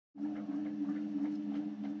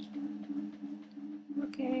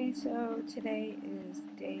Okay, so today is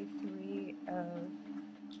day 3 of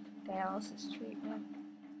dialysis treatment.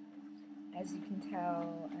 As you can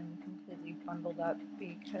tell, I'm completely bundled up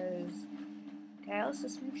because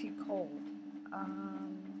dialysis makes you cold.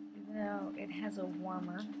 Even though it has a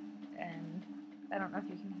warmer, and I don't know if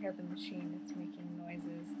you can hear the machine, it's making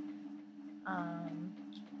noises.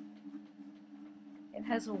 It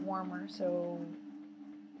has a warmer, so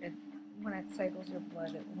when it cycles your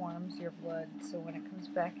blood, it warms your blood, so when it comes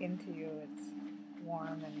back into you, it's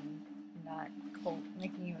warm and not cold,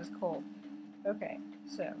 making you as cold. Okay,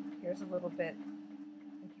 so here's a little bit,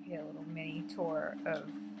 I'll give you a little mini tour of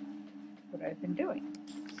what I've been doing.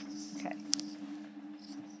 Okay.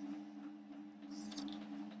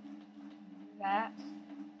 That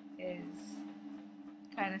is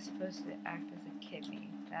kind of supposed to act as a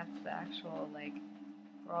kidney. That's the actual, like,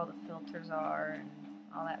 where all the filters are and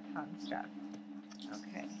all that fun stuff.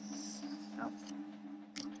 Okay. Oh.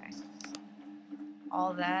 Okay.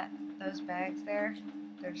 All that, those bags there,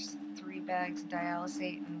 there's 3 bags of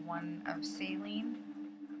dialysate and 1 of saline.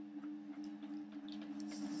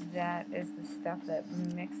 That is the stuff that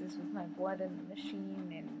mixes with my blood in the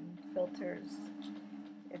machine and filters.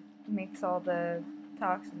 It makes all the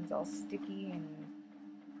toxins all sticky, and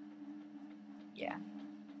yeah.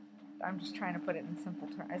 I'm just trying to put it in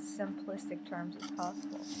as simplistic terms as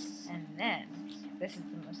possible. And then, this is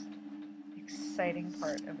the most exciting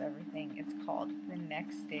part of everything. It's called the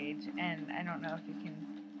next stage, and I don't know if you can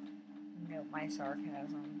note my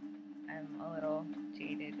sarcasm. I'm a little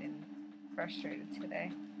jaded and frustrated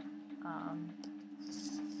today.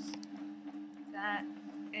 That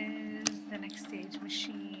is the next stage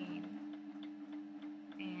machine.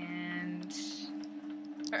 And,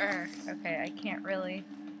 okay, I can't really,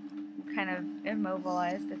 I'm kind of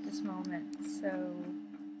immobilized at this moment, so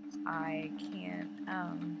I can't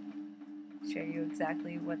show you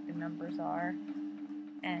exactly what the numbers are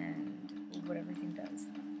and what everything does.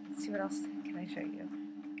 Let's see, what else can I show you?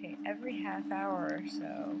 Okay, every half hour or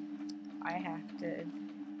so, the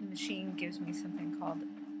machine gives me something called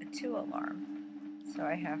a 2 alarm. So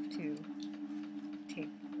I have to take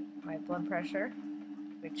my blood pressure,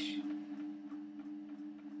 which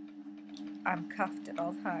I'm cuffed at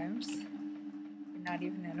all times, not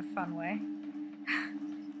even in a fun way.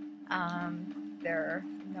 There are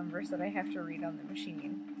numbers that I have to read on the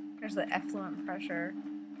machine. There's the effluent pressure,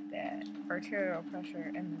 the arterial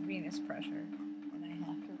pressure, and the venous pressure, and I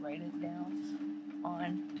have to write it down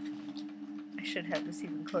on, I should have this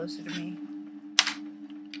even closer to me.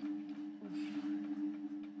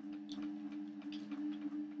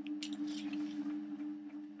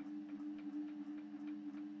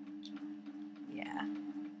 Yeah,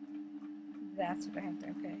 that's what I have to,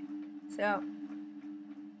 okay. So,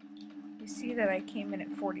 you see that I came in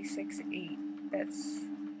at 46.8. That's,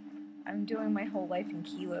 I'm doing my whole life in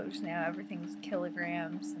kilos now. Everything's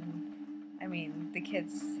kilograms, and I mean, the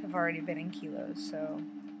kids have already been in kilos, so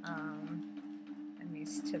I'm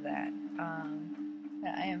used to that.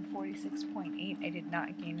 I am 46.8. I did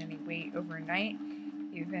not gain any weight overnight,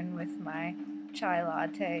 even with my chai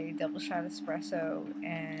latte, double shot espresso,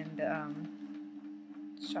 and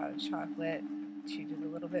shot of chocolate. Cheated a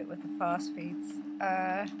little bit with the phosphates.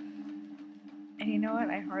 And you know what?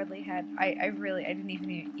 I hardly had, I didn't even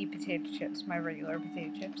eat potato chips, my regular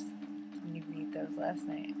potato chips. Didn't even eat those last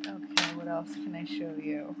night. Okay, what else can I show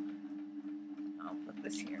you? I'll put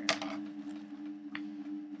this here.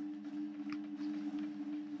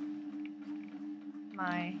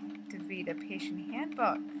 My DaVita patient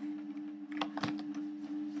handbook.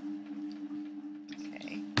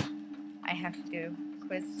 Okay, I have to do a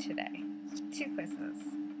quiz today. 2 quizzes.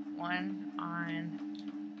 One on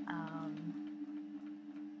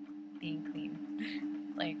being clean,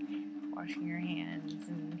 like washing your hands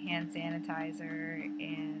and hand sanitizer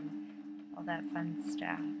and all that fun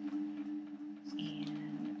stuff. And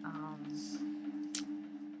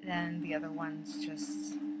then the other one's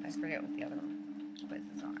just, I forget what the other quiz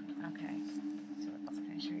is on. Okay, so what else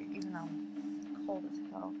can I show you? Even though I'm cold as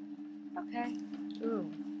hell. Okay, ooh,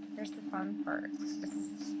 here's the fun part. This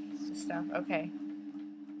is the stuff. Okay,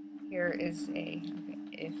 here is okay,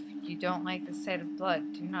 if you don't like the sight of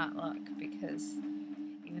blood, do not look, because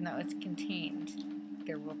even though it's contained,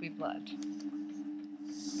 there will be blood.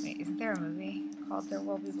 Wait, isn't there a movie called There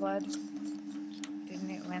Will Be Blood?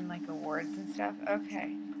 Didn't it win, like, awards and stuff?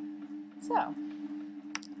 Okay. So,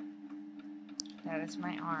 that is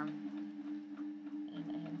my arm. And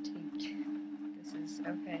I am taped. This is,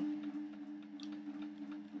 okay.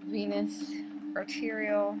 Venous,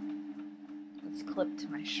 arterial. It's clipped to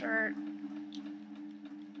my shirt.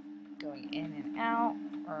 Going in and out,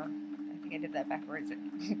 or I think think I did that backwards.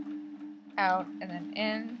 Out and then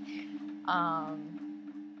in. I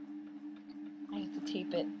have to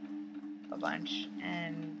tape it a bunch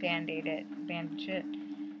and bandage it.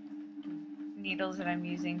 The needles that I'm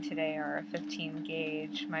using today are a 15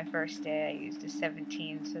 gauge. My first day I used a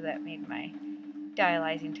 17, so that made my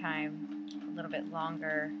dialyzing time a little bit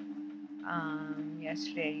longer.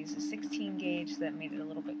 Yesterday I used a 16 gauge, so that made it a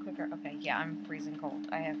little bit quicker. Okay, yeah, I'm freezing cold.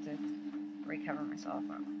 I have to recover myself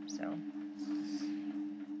up. So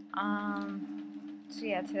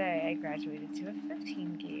yeah, today I graduated to a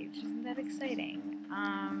 15 gauge. Isn't that exciting?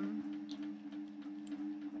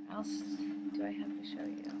 What else do I have to show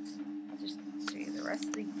you? I'll just show you the rest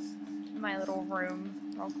of my little room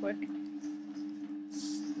real quick.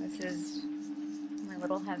 This is my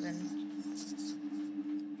little heaven.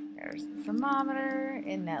 There's the thermometer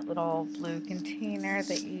in that little blue container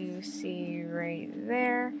that you see right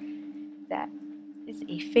there. That is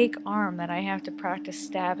a fake arm that I have to practice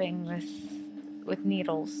stabbing with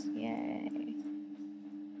needles. Yay.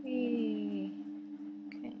 Whee.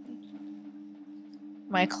 Okay.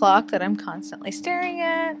 My clock that I'm constantly staring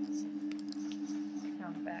at.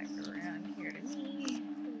 Come back around here to me.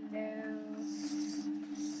 Hello.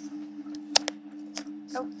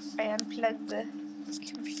 Oh, I unplugged the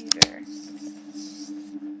computer.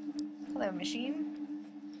 Hello, machine.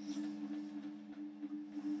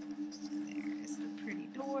 There is the pretty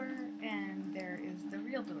door, and there is the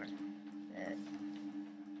real door that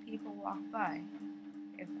people walk by.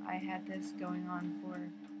 If I had this going on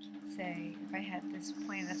for, say, if I had this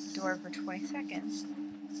pointed at the door for 20 seconds,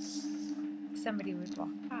 somebody would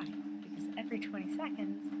walk by. Because every 20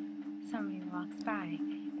 seconds, somebody walks by,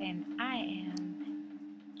 and I am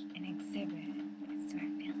an exhibit. So I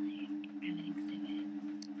feel like I'm an exhibit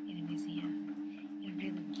in a museum, in a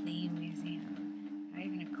really lame museum, not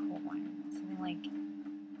even a cool one, something like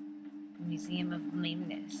the Museum of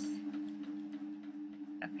Lameness.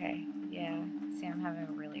 Okay, yeah, see, I'm having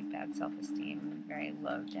a really bad self-esteem, very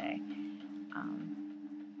low day.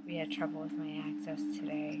 We had trouble with my access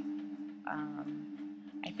today.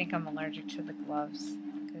 I think I'm allergic to the gloves,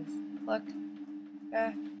 because, look,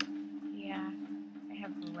 yeah, I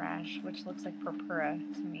have a rash, which looks like purpura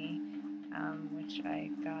to me, which I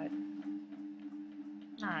got,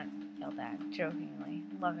 not yelled at, jokingly,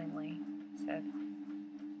 lovingly said,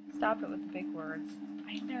 stop it with the big words.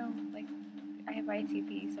 I know, like, I have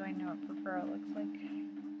ITP, so I know what purpura looks like.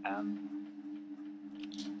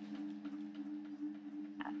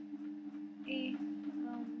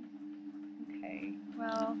 Okay,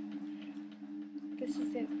 well, this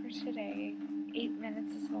is it for today. 8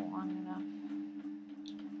 minutes is a long enough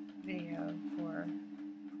video for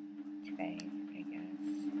today, I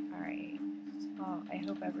guess. Alright, well, I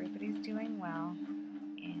hope everybody's doing well,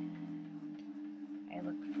 and I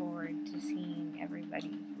look forward to seeing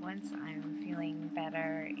everybody once I'm feeling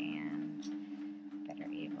better and better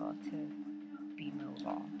able to be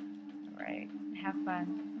mobile. Alright, have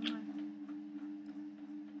fun.